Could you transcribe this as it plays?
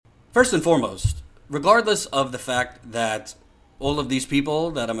First and foremost, regardless of the fact that all of these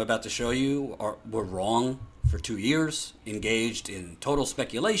people that I'm about to show you were wrong for 2 years, engaged in total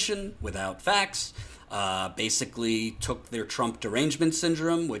speculation without facts, basically took their Trump derangement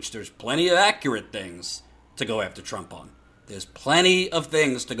syndrome, which there's plenty of accurate things to go after Trump on. There's plenty of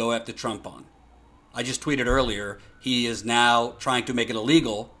things to go after Trump on. I just tweeted earlier, he is now trying to make it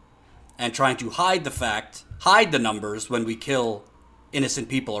illegal and trying to hide the numbers when we kill innocent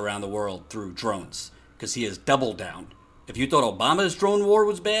people around the world through drones, because he has doubled down. If you thought Obama's drone war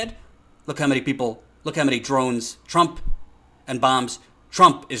was bad, look how many drones and bombs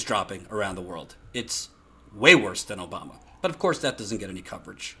Trump is dropping around the world. It's way worse than Obama. But of course, that doesn't get any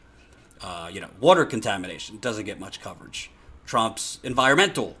coverage. Water contamination doesn't get much coverage. Trump's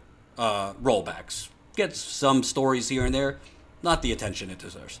environmental rollbacks gets some stories here and there, not the attention it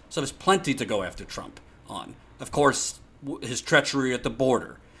deserves. So there's plenty to go after Trump on. Of course, his treachery at the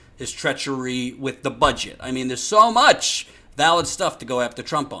border, his treachery with the budget. I mean, there's so much valid stuff to go after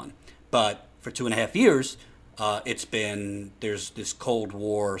Trump on. But for 2.5 years, there's this Cold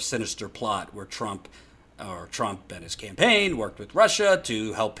War sinister plot where Trump and his campaign worked with Russia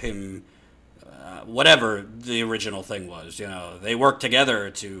to help him, whatever the original thing was. They worked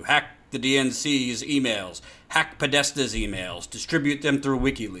together to hack the DNC's emails, hack Podesta's emails, distribute them through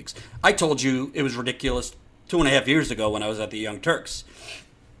WikiLeaks. I told you it was ridiculous 2.5 years ago when I was at the Young Turks.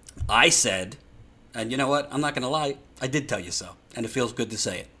 I said, and you know what? I'm not going to lie. I did tell you so, and it feels good to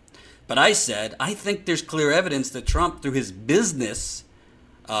say it. But I said, I think there's clear evidence that Trump, through his business,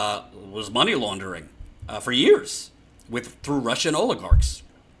 was money laundering for years through Russian oligarchs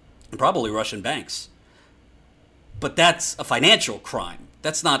and probably Russian banks. But that's a financial crime.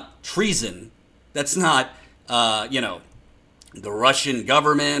 That's not treason. That's not, the Russian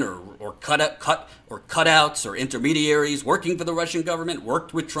government or cutouts or intermediaries working for the Russian government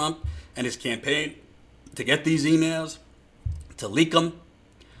worked with Trump and his campaign to get these emails, to leak them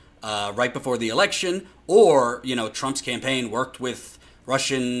right before the election, or Trump's campaign worked with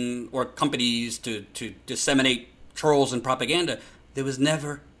Russian or companies to disseminate trolls and propaganda. There was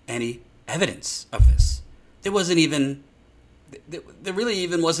never any evidence of this. There really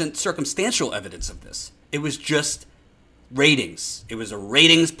even wasn't circumstantial evidence of this. It was just ratings. It was a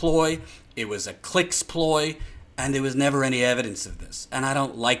ratings ploy. It was a clicks ploy. And there was never any evidence of this. And I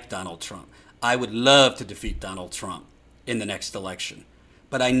don't like Donald Trump. I would love to defeat Donald Trump in the next election.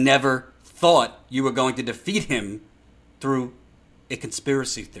 But I never thought you were going to defeat him through a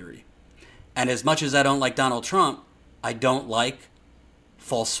conspiracy theory. And as much as I don't like Donald Trump, I don't like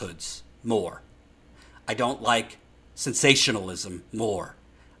falsehoods more. I don't like sensationalism more.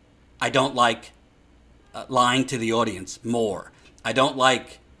 I don't like lying to the audience more. I don't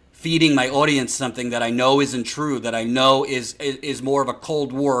like feeding my audience something that I know isn't true, that I know is more of a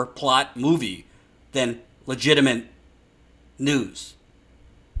Cold War plot movie than legitimate news.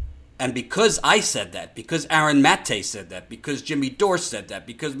 And because I said that, because Aaron Maté said that, because Jimmy Dore said that,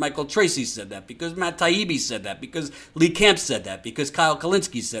 because Michael Tracy said that, because Matt Taibbi said that, because Lee Camp said that, because Kyle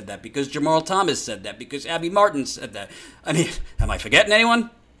Kalinske said that, because Jamal Thomas said that, because Abby Martin said that. I mean, am I forgetting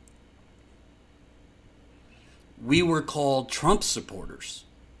anyone? We were called Trump supporters.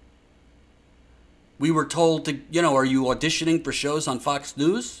 We were told to, are you auditioning for shows on Fox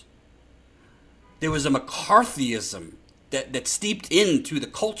News? There was a McCarthyism that steeped into the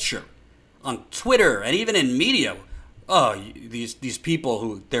culture on Twitter and even in media. Oh, these people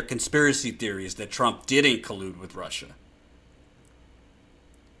who, their conspiracy theories that Trump didn't collude with Russia.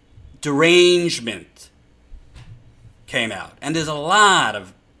 Derangement came out. And there's a lot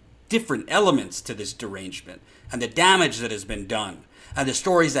of different elements to this derangement and the damage that has been done and the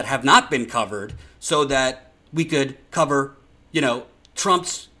stories that have not been covered so that we could cover,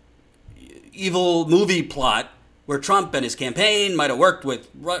 Trump's evil movie plot where Trump and his campaign might have worked with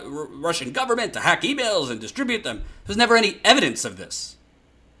Russian government to hack emails and distribute them. There's never any evidence of this.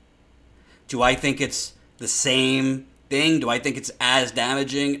 Do I think it's the same thing? Do I think it's as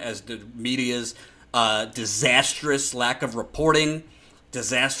damaging as the media's disastrous lack of reporting,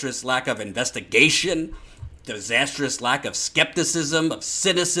 disastrous lack of investigation, disastrous lack of skepticism, of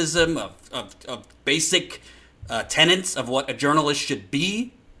cynicism, of basic tenets of what a journalist should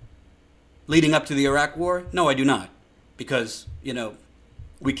be leading up to the Iraq War? No, I do not. Because,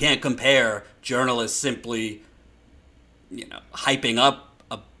 we can't compare journalists simply, hyping up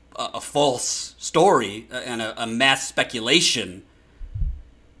a false story and a mass speculation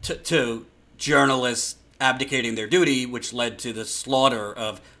to journalists abdicating their duty, which led to the slaughter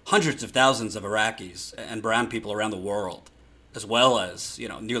of hundreds of thousands of Iraqis and brown people around the world, as well as,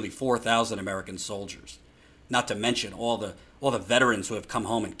 nearly 4,000 American soldiers. Not to mention all all the veterans who have come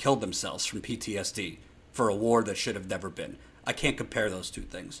home and killed themselves from PTSD for a war that should have never been. I can't compare those two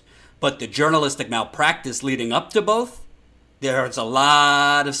things. But the journalistic malpractice leading up to both, there's a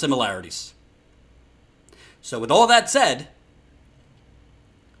lot of similarities. So with all that said,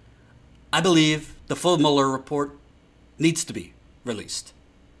 I believe the full Mueller report needs to be released.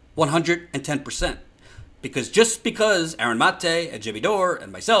 110%. Because just because Aaron Mate and Jimmy Dore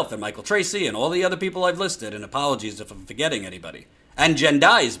and myself and Michael Tracy and all the other people I've listed, and apologies if I'm forgetting anybody, and Jen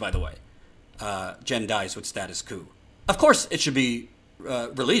Dies, by the way, Jen Dies with Status Coup. Of course it should be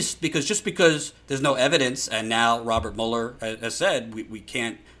released, because just because there's no evidence, and now Robert Mueller has said we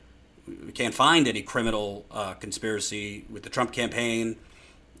can't find any criminal conspiracy with the Trump campaign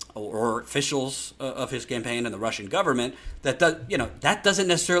or officials of his campaign and the Russian government, that doesn't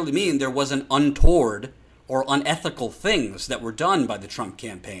necessarily mean there wasn't untoward or unethical things that were done by the Trump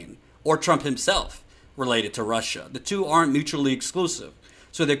campaign or Trump himself related to Russia. The two aren't mutually exclusive.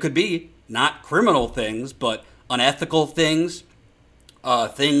 So there could be not criminal things, but unethical things,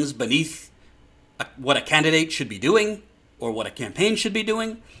 things beneath what a candidate should be doing or what a campaign should be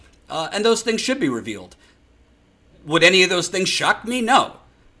doing, and those things should be revealed. Would any of those things shock me? No.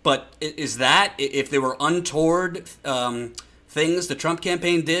 But is that, if there were untoward things the Trump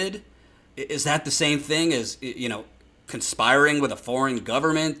campaign did, is that the same thing as, conspiring with a foreign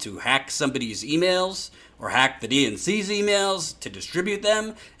government to hack somebody's emails or hack the DNC's emails to distribute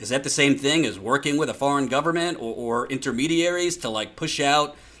them? Is that the same thing as working with a foreign government or intermediaries to push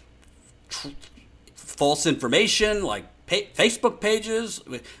out false information, like Facebook pages,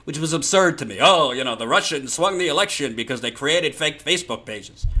 which was absurd to me. Oh, the Russians swung the election because they created fake Facebook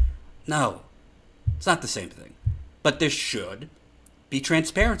pages. No, it's not the same thing. But there should be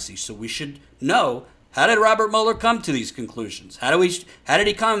transparency, so we should know, how did Robert Mueller come to these conclusions? How did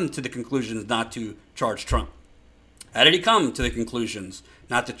he come to the conclusions not to charge Trump? How did he come to the conclusions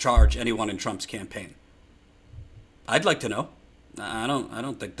not to charge anyone in Trump's campaign? I'd like to know. I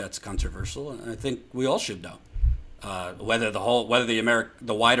don't think that's controversial. I think we all should know. Whether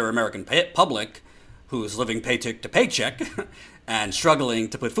the wider American public, who's living paycheck to paycheck and struggling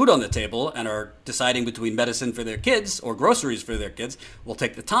to put food on the table and are deciding between medicine for their kids or groceries for their kids, will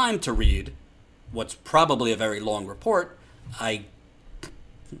take the time to read what's probably a very long report.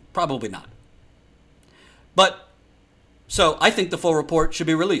 Probably not. But so I think the full report should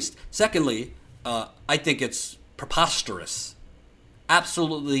be released. Secondly, I think it's preposterous,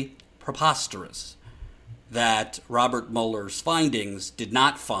 absolutely preposterous, that Robert Mueller's findings did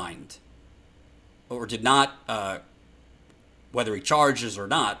not find, or did not, whether he charges or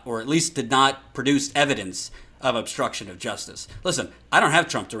not, or at least did not produce evidence of obstruction of justice. Listen, I don't have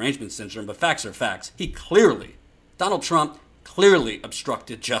Trump derangement syndrome, but facts are facts. Donald Trump clearly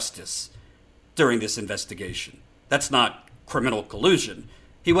obstructed justice during this investigation. That's not criminal collusion.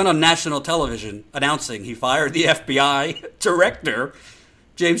 He went on national television announcing he fired the FBI director,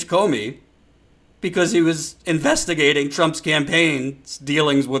 James Comey, because he was investigating Trump's campaign's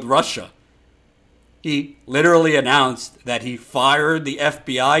dealings with Russia. He literally announced that he fired the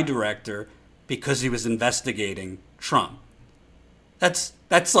FBI director because he was investigating Trump. That's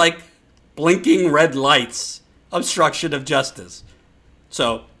like blinking red lights, obstruction of justice.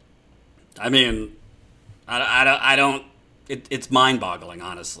 So, I mean, I don't. It's mind-boggling,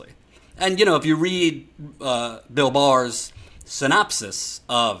 honestly. And if you read Bill Barr's synopsis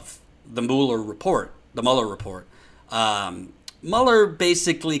of the Mueller report, Mueller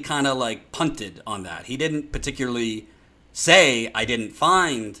basically kind of punted on that. He didn't particularly say, I didn't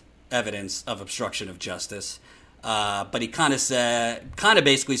find evidence of obstruction of justice, but he kind of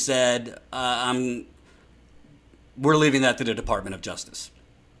basically said, we're leaving that to the Department of Justice.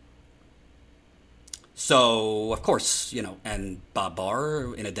 So, of course, and Bob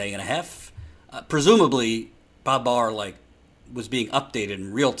Barr, in a day and a half, presumably Bob Barr, was being updated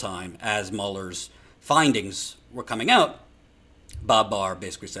in real time as Mueller's findings were coming out. Bob Barr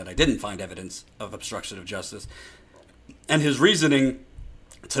basically said, I didn't find evidence of obstruction of justice. And his reasoning,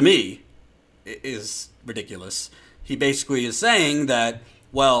 to me, is ridiculous. He basically is saying that,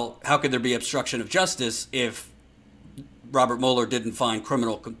 well, how could there be obstruction of justice if Robert Mueller didn't find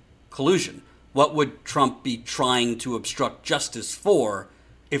criminal collusion? What would Trump be trying to obstruct justice for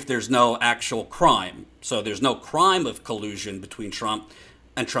if there's no actual crime? So there's no crime of collusion between Trump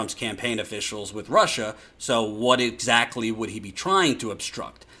and Trump's campaign officials with Russia. So what exactly would he be trying to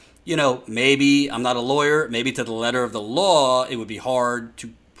obstruct? Maybe, I'm not a lawyer, maybe to the letter of the law, it would be hard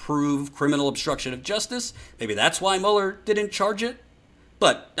to prove criminal obstruction of justice. Maybe that's why Mueller didn't charge it.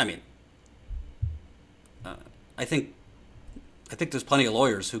 But, I mean, I think there's plenty of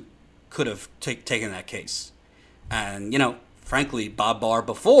lawyers who could have taken that case. And, frankly, Bob Barr,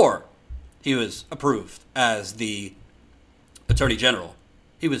 before he was approved as the Attorney General,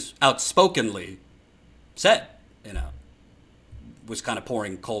 he was outspokenly said, was kind of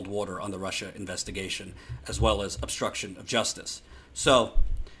pouring cold water on the Russia investigation, as well as obstruction of justice. So,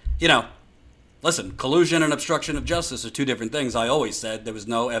 listen, collusion and obstruction of justice are two different things. I always said there was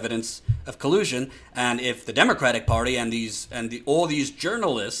no evidence of collusion, and if the Democratic Party and all these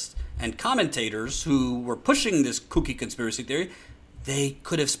journalists and commentators who were pushing this kooky conspiracy theory, they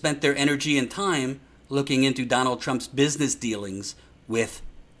could have spent their energy and time looking into Donald Trump's business dealings with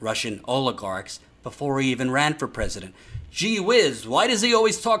Russian oligarchs before he even ran for president. Gee whiz, why does he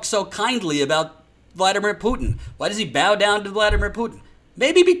always talk so kindly about Vladimir Putin? Why does he bow down to Vladimir Putin?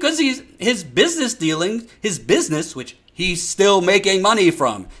 Maybe because his business dealings, his business, which he's still making money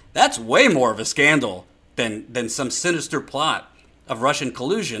from, that's way more of a scandal than some sinister plot of Russian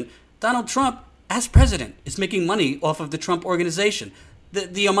collusion. Donald Trump, as president, is making money off of the Trump Organization.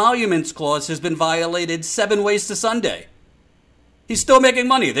 The emoluments clause has been violated 7 ways to Sunday. He's still making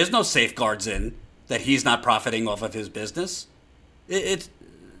money. There's no safeguards in that he's not profiting off of his business. It's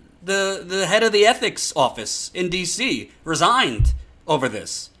the head of the ethics office in D.C. resigned over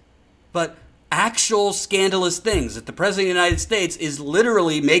this. But actual scandalous things that the President of the United States is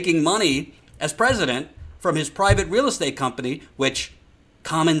literally making money as president from his private real estate company, which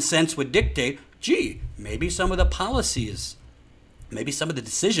common sense would dictate, maybe some of the policies, maybe some of the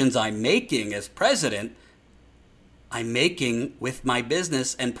decisions I'm making as president, I'm making with my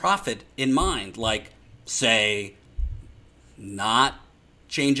business and profit in mind, like, say, not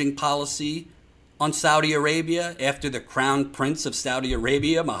changing policy on Saudi Arabia after the Crown Prince of Saudi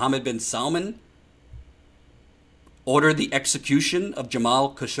Arabia, Mohammed bin Salman, ordered the execution of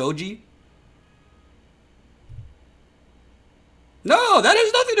Jamal Khashoggi. No, that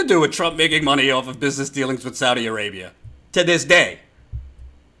has nothing to do with Trump making money off of business dealings with Saudi Arabia to this day.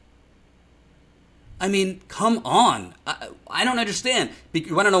 I mean, come on. I don't understand.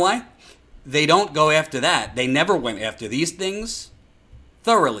 You want to know why? They don't go after that. They never went after these things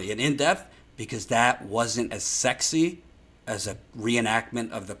thoroughly and in depth because that wasn't as sexy as a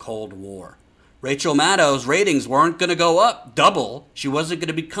reenactment of the Cold War. Rachel Maddow's ratings weren't going to go up double. She wasn't going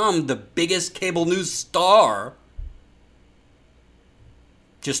to become the biggest cable news star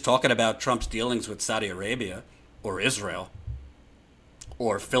just talking about Trump's dealings with Saudi Arabia or Israel.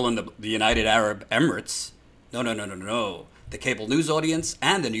 Or fill in the United Arab Emirates. No. The cable news audience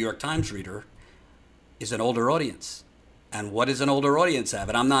and the New York Times reader is an older audience. And what does an older audience have?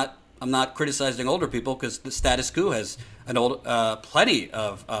 And I'm not criticizing older people because the status quo has plenty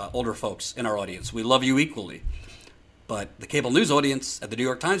of older folks in our audience. We love you equally. But the cable news audience and the New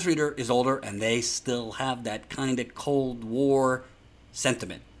York Times reader is older, and they still have that kind of Cold War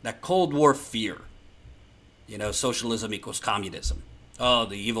sentiment, that Cold War fear. Socialism equals communism. Oh,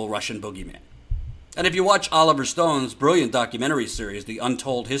 the evil Russian boogeyman. And if you watch Oliver Stone's brilliant documentary series, The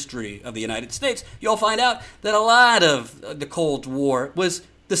Untold History of the United States, you'll find out that a lot of the Cold War was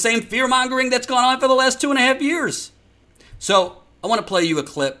the same fear-mongering that's gone on for the last 2.5 years. So I want to play you a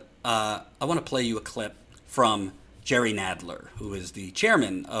clip. From Jerry Nadler, who is the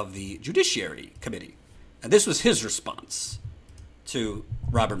chairman of the Judiciary Committee. And this was his response to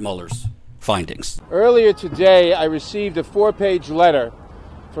Robert Mueller's findings. Earlier today, I received a 4-page letter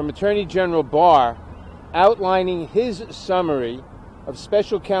from Attorney General Barr outlining his summary of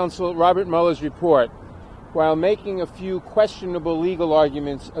Special Counsel Robert Mueller's report while making a few questionable legal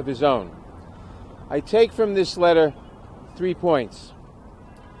arguments of his own. I take from this letter 3 points.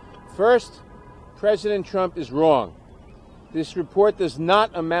 First, President Trump is wrong. This report does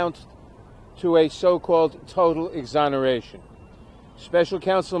not amount to a so-called total exoneration. Special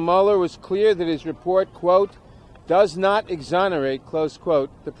Counsel Mueller was clear that his report, quote, does not exonerate, close quote,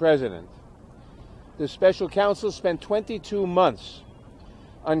 the president. The special counsel spent 22 months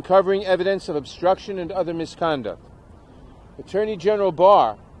uncovering evidence of obstruction and other misconduct. Attorney General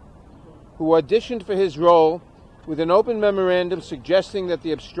Barr, who auditioned for his role with an open memorandum suggesting that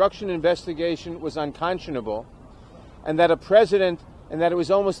the obstruction investigation was unconscionable and that it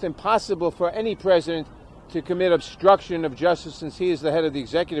was almost impossible for any president to commit obstruction of justice since he is the head of the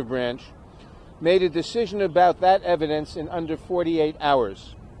executive branch, made a decision about that evidence in under 48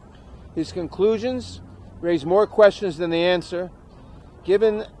 hours. His conclusions raise more questions than they answer,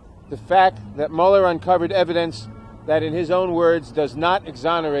 given the fact that Mueller uncovered evidence that, in his own words, does not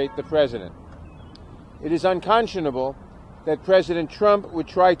exonerate the president. It is unconscionable that President Trump would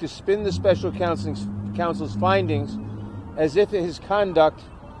try to spin the special counsel's findings as if his conduct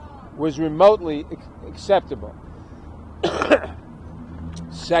was remotely acceptable.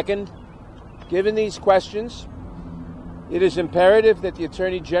 Second, given these questions, It is imperative that the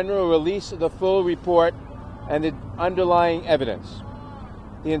Attorney General release the full report and the underlying evidence.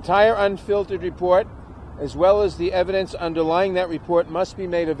 The entire unfiltered report, as well as the evidence underlying that report, must be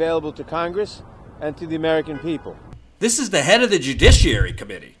made available to Congress and to the American people. This is the head of the Judiciary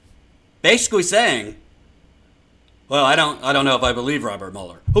Committee, basically saying, well, I don't know if I believe Robert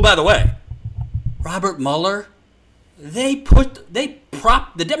Mueller. Who, by the way, Robert Mueller, they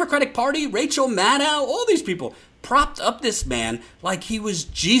propped the Democratic Party, Rachel Maddow, all these people propped up this man like he was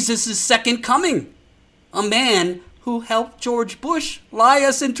Jesus' second coming. A man who helped George Bush lie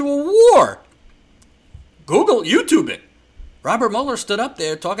us into a war. YouTube it. Robert Mueller stood up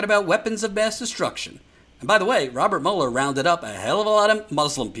there talking about weapons of mass destruction. And by the way, Robert Mueller rounded up a hell of a lot of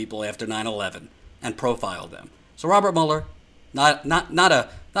Muslim people after 9/11 and profiled them. So Robert Mueller, not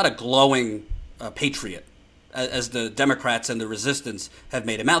a glowing patriot, as the Democrats and the resistance have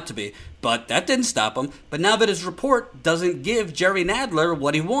made him out to be. But that didn't stop him. But now that his report doesn't give Jerry Nadler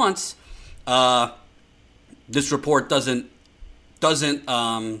what he wants, this report doesn't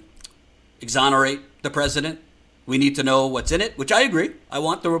exonerate the president. We need to know what's in it, which I agree. I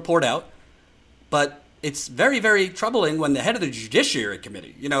want the report out. But it's very, very troubling when the head of the Judiciary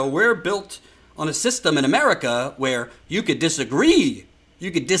Committee, we're built on a system in America where you could disagree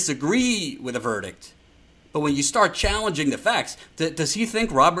with a verdict. But when you start challenging the facts, does he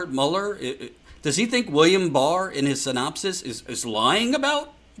think Robert Mueller, does he think William Barr in his synopsis is lying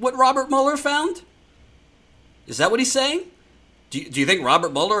about what Robert Mueller found? Is that what he's saying? Do you think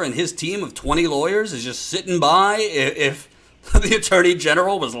Robert Mueller and his team of 20 lawyers is just sitting by if the Attorney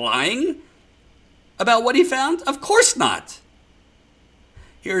General was lying about what he found? Of course not.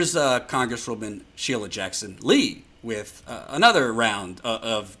 Here's Congresswoman Sheila Jackson Lee with another round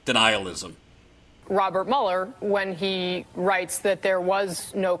of denialism. Robert Mueller, when he writes that there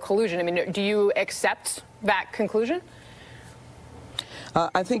was no collusion, do you accept that conclusion?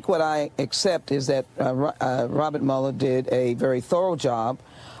 I think what I accept is that Robert Mueller did a very thorough job,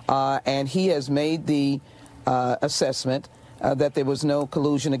 and he has made the assessment that there was no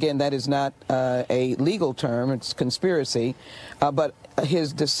collusion. Again, that is not a legal term, it's conspiracy, but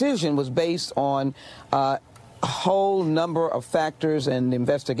his decision was based on a whole number of factors and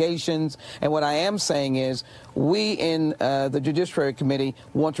investigations. And what I am saying is we in the Judiciary Committee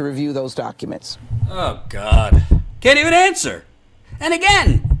want to review those documents. Oh, God. Can't even answer. And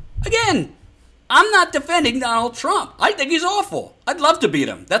again, I'm not defending Donald Trump. I think he's awful. I'd love to beat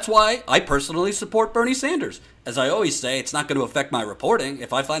him. That's why I personally support Bernie Sanders. As I always say, it's not going to affect my reporting.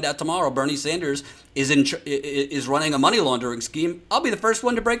 If I find out tomorrow Bernie Sanders is running a money laundering scheme, I'll be the first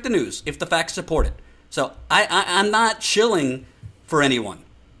one to break the news if the facts support it. So I'm not shilling for anyone.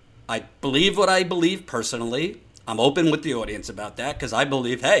 I believe what I believe personally. I'm open with the audience about that because I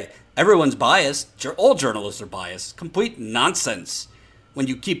believe, hey, everyone's biased. All journalists are biased. Complete nonsense. When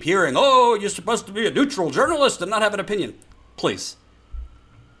you keep hearing, oh, you're supposed to be a neutral journalist and not have an opinion. Please.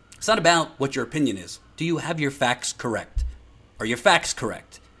 It's not about what your opinion is. Do you have your facts correct? Are your facts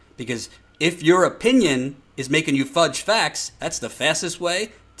correct? Because if your opinion is making you fudge facts, that's the fastest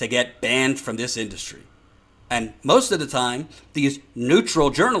way to get banned from this industry. And most of the time, these neutral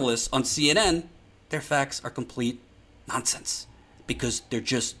journalists on CNN, their facts are complete nonsense because they're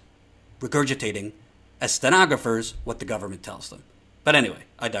just regurgitating as stenographers what the government tells them. But anyway,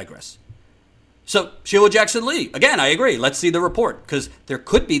 I digress. So Sheila Jackson Lee, again, I agree. Let's see the report because there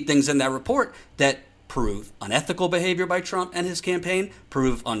could be things in that report that prove unethical behavior by Trump and his campaign,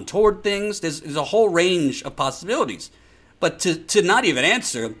 prove untoward things. There's a whole range of possibilities. But to not even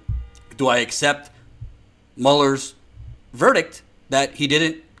answer, do I accept Mueller's verdict that he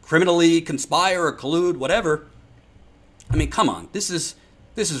didn't criminally conspire or collude, whatever? I mean, come on. This is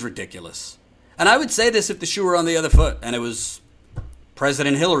ridiculous. And I would say this if the shoe were on the other foot and it was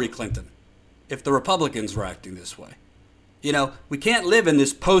President Hillary Clinton, if the Republicans were acting this way. We can't live in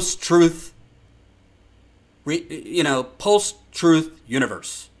this post-truth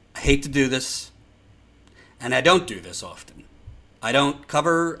universe. I hate to do this, and I don't do this often. I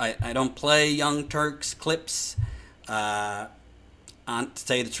don't play Young Turks clips. To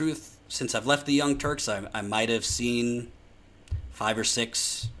tell you the truth, since I've left the Young Turks, I might have seen 5 or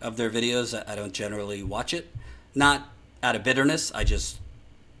 6 of their videos. I don't generally watch it. Not out of bitterness, I just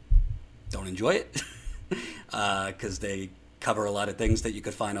don't enjoy it because they cover a lot of things that you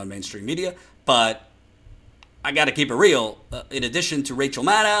could find on mainstream media. But I got to keep it real. In addition to Rachel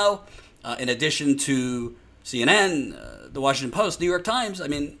Maddow, in addition to CNN, the Washington Post, New York Times,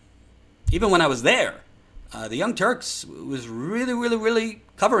 even when I was there, the Young Turks was really, really, really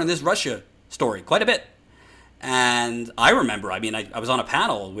covering this Russia story quite a bit. And I remember, I was on a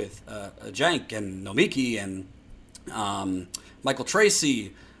panel with Cenk and Nomiki and Michael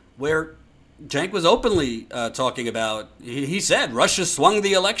Tracy, where Cenk was openly talking about. He said Russia swung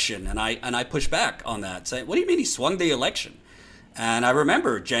the election, and I pushed back on that, saying, "What do you mean he swung the election?" And I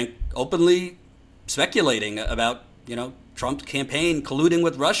remember Cenk openly speculating about Trump's campaign colluding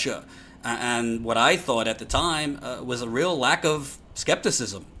with Russia, and what I thought at the time was a real lack of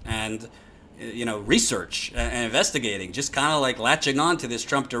skepticism and research and investigating, just kind of like latching on to this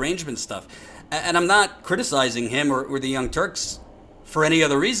Trump derangement stuff. And I'm not criticizing him or the Young Turks for any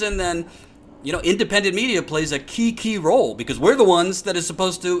other reason than, independent media plays a key role, because we're the ones that are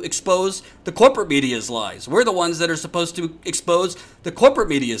supposed to expose the corporate media's lies. We're the ones that are supposed to expose the corporate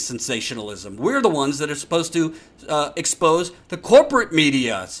media's sensationalism. We're the ones that are supposed to expose the corporate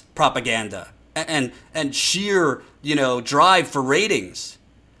media's propaganda and sheer, drive for ratings.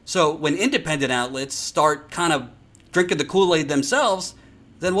 So when independent outlets start kind of drinking the Kool-Aid themselves,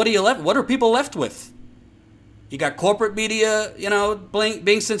 then what are people left with? You got corporate media,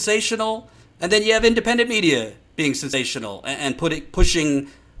 being sensational, and then you have independent media being sensational and pushing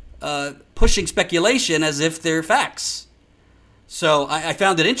speculation as if they're facts. So I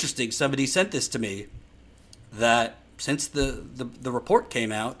found it interesting. Somebody sent this to me, that since the report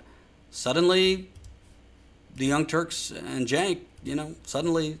came out, suddenly the Young Turks and Cenk,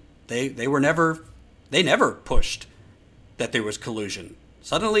 suddenly they never pushed that there was collusion.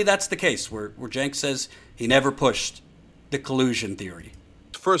 Suddenly that's the case, where Cenk says he never pushed the collusion theory.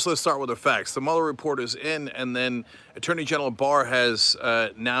 First, let's start with the facts. The Mueller report is in, and then Attorney General Barr has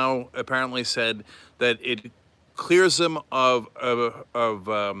now apparently said that it clears him of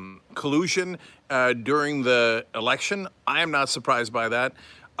collusion during the election. I am not surprised by that.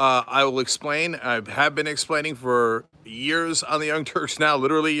 I will explain. I have been explaining for years on the Young Turks now,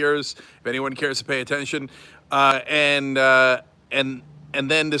 literally years, if anyone cares to pay attention. And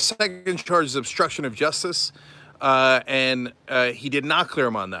then the second charge is obstruction of justice. And he did not clear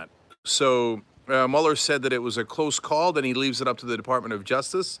him on that. So Mueller said that it was a close call. Then he leaves it up to the Department of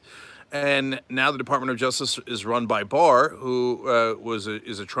Justice. And now the Department of Justice is run by Barr, who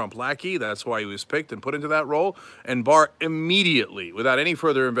is a Trump lackey. That's why he was picked and put into that role. And Barr immediately, without any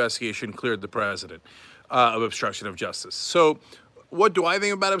further investigation, cleared the president of obstruction of justice. So what do I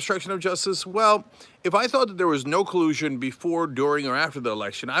think about obstruction of justice? Well, if I thought that there was no collusion before, during, or after the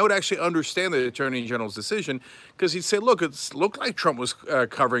election, I would actually understand the Attorney General's decision, because he'd say, look, it looked like Trump was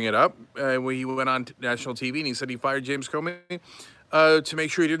covering it up when he went on national TV and he said he fired James Comey to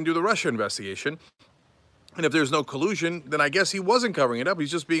make sure he didn't do the Russia investigation. And if there's no collusion, then I guess he wasn't covering it up.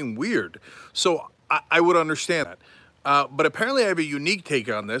 He's just being weird. So I would understand that. But apparently I have a unique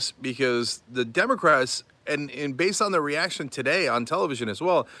take on this, because the Democrats, and based on the reaction today on television as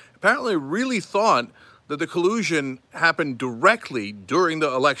well, apparently really thought that the collusion happened directly during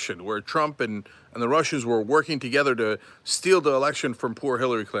the election, where Trump and the Russians were working together to steal the election from poor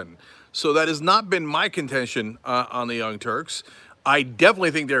Hillary Clinton. So that has not been my contention on the Young Turks. I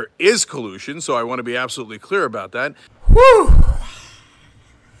definitely think there is collusion, so I want to be absolutely clear about that. Whew!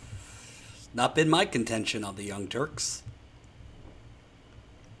 Not been my contention on the Young Turks.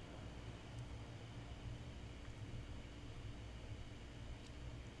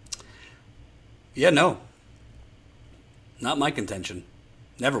 Yeah, no. Not my contention.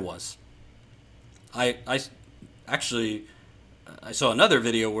 Never was. I saw another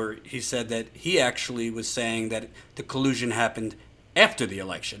video where he said that he actually was saying that the collusion happened after the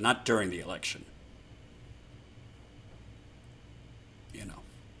election, not during the election.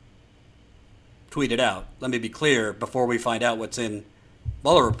 Tweet it out. Let me be clear before we find out what's in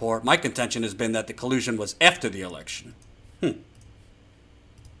Mueller report. My contention has been that the collusion was after the election.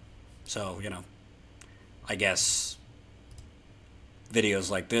 So, I guess videos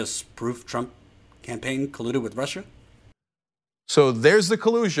like this prove Trump campaign colluded with Russia? So there's the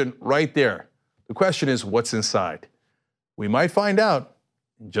collusion right there. The question is, what's inside? We might find out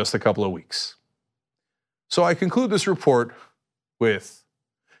in just a couple of weeks. So I conclude this report with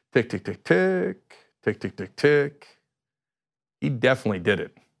tick, tick, tick, tick, tick, tick, tick, tick. He definitely did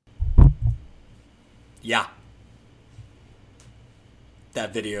it. Yeah.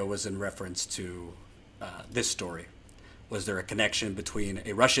 That video was in reference to this story. Was there a connection between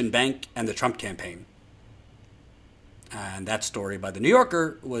a Russian bank and the Trump campaign? And that story by the New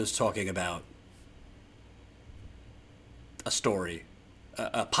Yorker was talking about a story,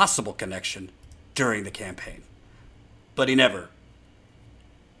 a possible connection during the campaign. But he never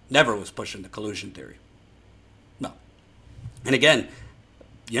was pushing the collusion theory. No. And again,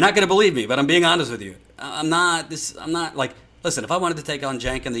 you're not going to believe me, but I'm being honest with you. I'm not like, listen, if I wanted to take on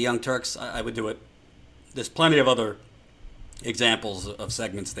Cenk and the Young Turks, I would do it. There's plenty of other examples of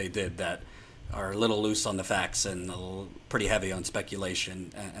segments they did that are a little loose on the facts and pretty heavy on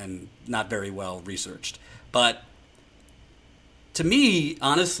speculation and not very well researched. But to me,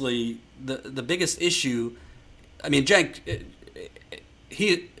 honestly, the biggest issue, I mean, Cenk,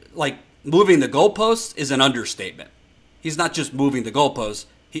 he, like, moving the goalposts is an understatement. He's not just moving the goalposts,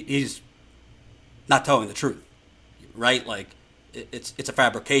 he's not telling the truth, right? Like, it's a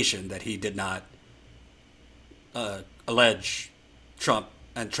fabrication that he did not allege Trump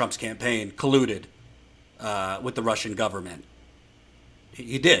and Trump's campaign colluded with the Russian government.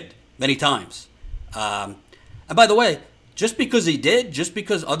 He did, many times. And by the way, just because he did, just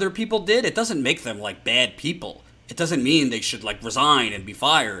because other people did, it doesn't make them like bad people. It doesn't mean they should like resign and be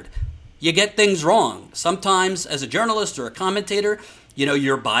fired. You get things wrong. Sometimes as a journalist or a commentator, you know,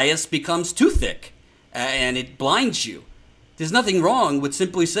 your bias becomes too thick and it blinds you. There's nothing wrong with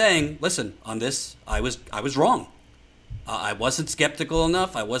simply saying, listen, on this, I was wrong. I wasn't skeptical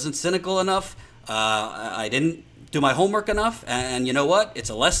enough. I wasn't cynical enough. I didn't do my homework enough. And you know what? It's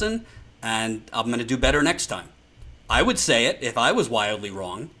a lesson, and I'm going to do better next time. I would say it if I was wildly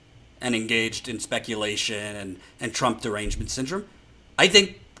wrong and engaged in speculation and Trump derangement syndrome. I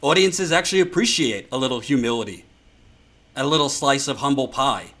think audiences actually appreciate a little humility, a little slice of humble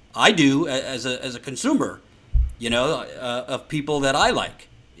pie. I do as a consumer, you know, of people that I like,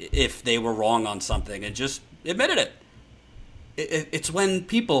 if they were wrong on something and just admitted it. It's when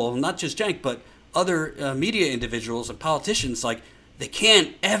people, not just Cenk, but other media individuals and politicians, like, they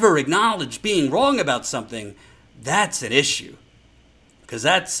can't ever acknowledge being wrong about something. That's an issue, because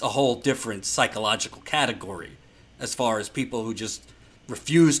that's a whole different psychological category as far as people who just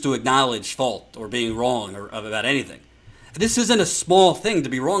refuse to acknowledge fault or being wrong or about anything. This isn't a small thing to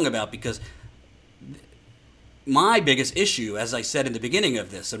be wrong about, because my biggest issue, as I said in the beginning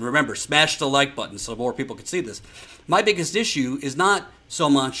of this, and remember, smash the like button so more people can see this. My biggest issue is not so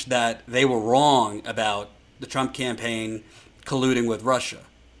much that they were wrong about the Trump campaign colluding with Russia.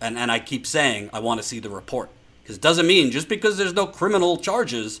 And I keep saying I want to see the report. Because it doesn't mean, just because there's no criminal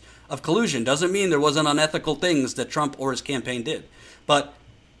charges of collusion, doesn't mean there wasn't unethical things that Trump or his campaign did. But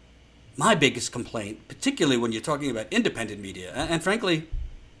my biggest complaint, particularly when you're talking about independent media, and frankly,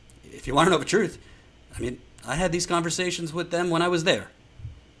 if you want to know the truth, I mean, I had these conversations with them when I was there.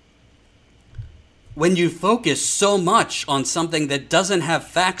 When you focus so much on something that doesn't have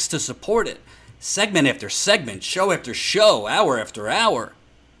facts to support it, segment after segment, show after show, hour after hour,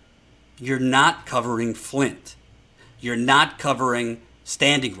 you're not covering Flint. You're not covering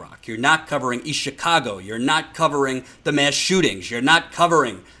Standing Rock. You're not covering East Chicago. You're not covering the mass shootings. You're not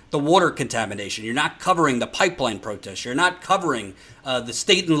covering the water contamination. You're not covering the pipeline protests. You're not covering the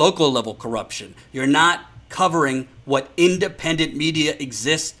state and local level corruption. You're not covering what independent media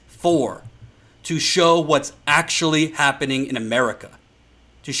exists for, to show what's actually happening in America,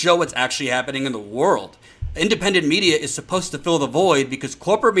 to show what's actually happening in the world. Independent media is supposed to fill the void because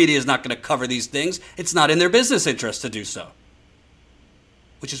corporate media is not going to cover these things. It's not in their business interest to do so.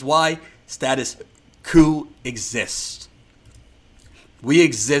 Which is why status quo exists. We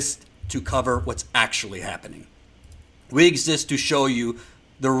exist to cover what's actually happening. We exist to show you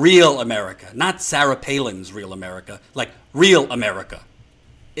the real America, not Sarah Palin's real America, like real America.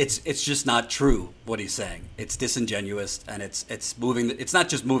 It's just not true what he's saying. It's disingenuous, and it's moving. It's not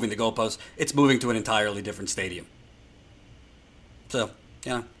just moving the goalposts. It's moving to an entirely different stadium. So,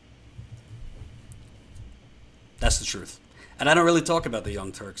 yeah, that's the truth. And I don't really talk about the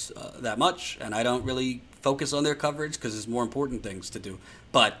Young Turks that much, and I don't really focus on their coverage because there's more important things to do.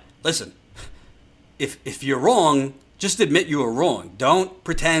 But listen, if you're wrong, just admit you were wrong. Don't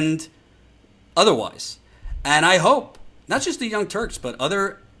pretend otherwise. And I hope, not just the Young Turks, but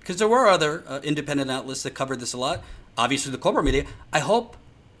other, because there were other independent outlets that covered this a lot. Obviously, the corporate media. I hope,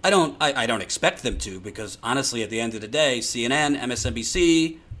 I don't expect them to, because honestly, at the end of the day, CNN,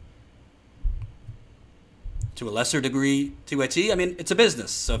 MSNBC, to a lesser degree, TYT, I mean, it's a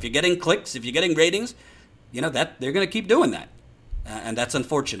business. So if you're getting clicks, if you're getting ratings, you know, that they're going to keep doing that. And that's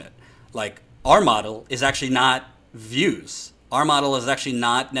unfortunate. Like, our model is actually not views. Our model is actually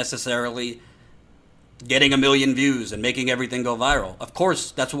not necessarily getting 1 million views and making everything go viral. Of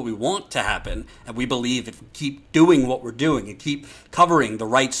course, that's what we want to happen, and we believe if we keep doing what we're doing and keep covering the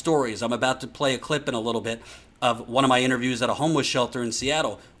right stories. I'm about to play a clip in a little bit of one of my interviews at a homeless shelter in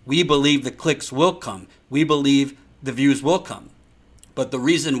Seattle. We believe the clicks will come. We believe the views will come. But the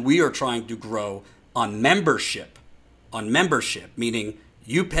reason we are trying to grow on membership, meaning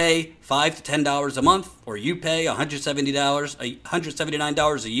you pay $5 to $10 a month, or you pay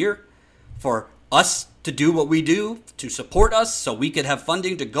 $179 a year for us to do what we do, to support us so we could have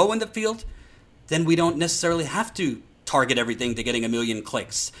funding to go in the field, then we don't necessarily have to target everything to getting 1 million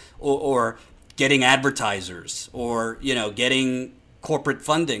clicks or getting advertisers or, getting corporate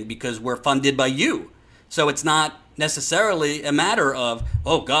funding because we're funded by you. So it's not necessarily a matter of,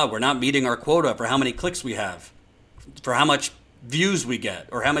 oh God, we're not meeting our quota for how many clicks we have, for how much views we get,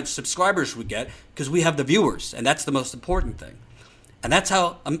 or how much subscribers we get, because we have the viewers, and that's the most important thing. And that's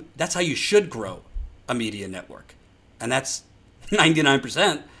how you should grow a media network. And that's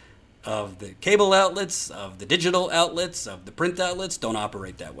 99% of the cable outlets, of the digital outlets, of the print outlets don't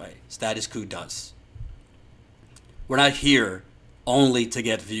operate that way. Status Quo does. We're not here only to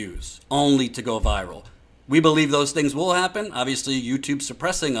get views, only to go viral. We believe those things will happen. Obviously, YouTube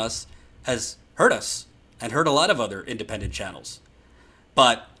suppressing us has hurt us and hurt a lot of other independent channels.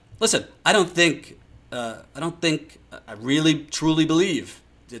 But listen, I really truly believe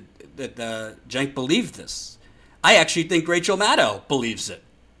that Cenk believed this. I actually think Rachel Maddow believes it.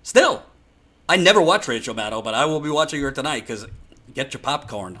 Still, I never watch Rachel Maddow, but I will be watching her tonight because get your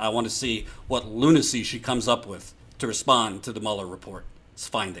popcorn. I want to see what lunacy she comes up with to respond to the Mueller report's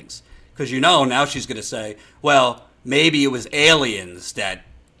findings. Because now she's going to say, well, maybe it was aliens that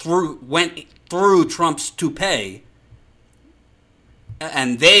went through Trump's toupee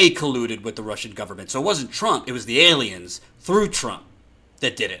and they colluded with the Russian government. So it wasn't Trump, it was the aliens through Trump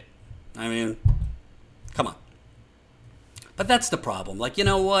that did it. I mean, come on. But that's the problem. Like, you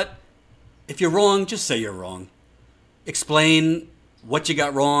know what? If you're wrong, just say you're wrong. Explain what you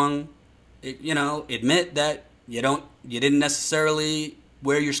got wrong. Admit that you didn't necessarily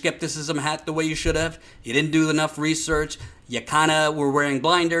wear your skepticism hat the way you should have. You didn't do enough research. You kind of were wearing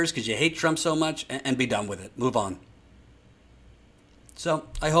blinders because you hate Trump so much, and be done with it. Move on. So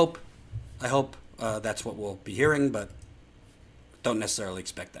I hope that's what we'll be hearing, but don't necessarily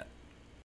expect that.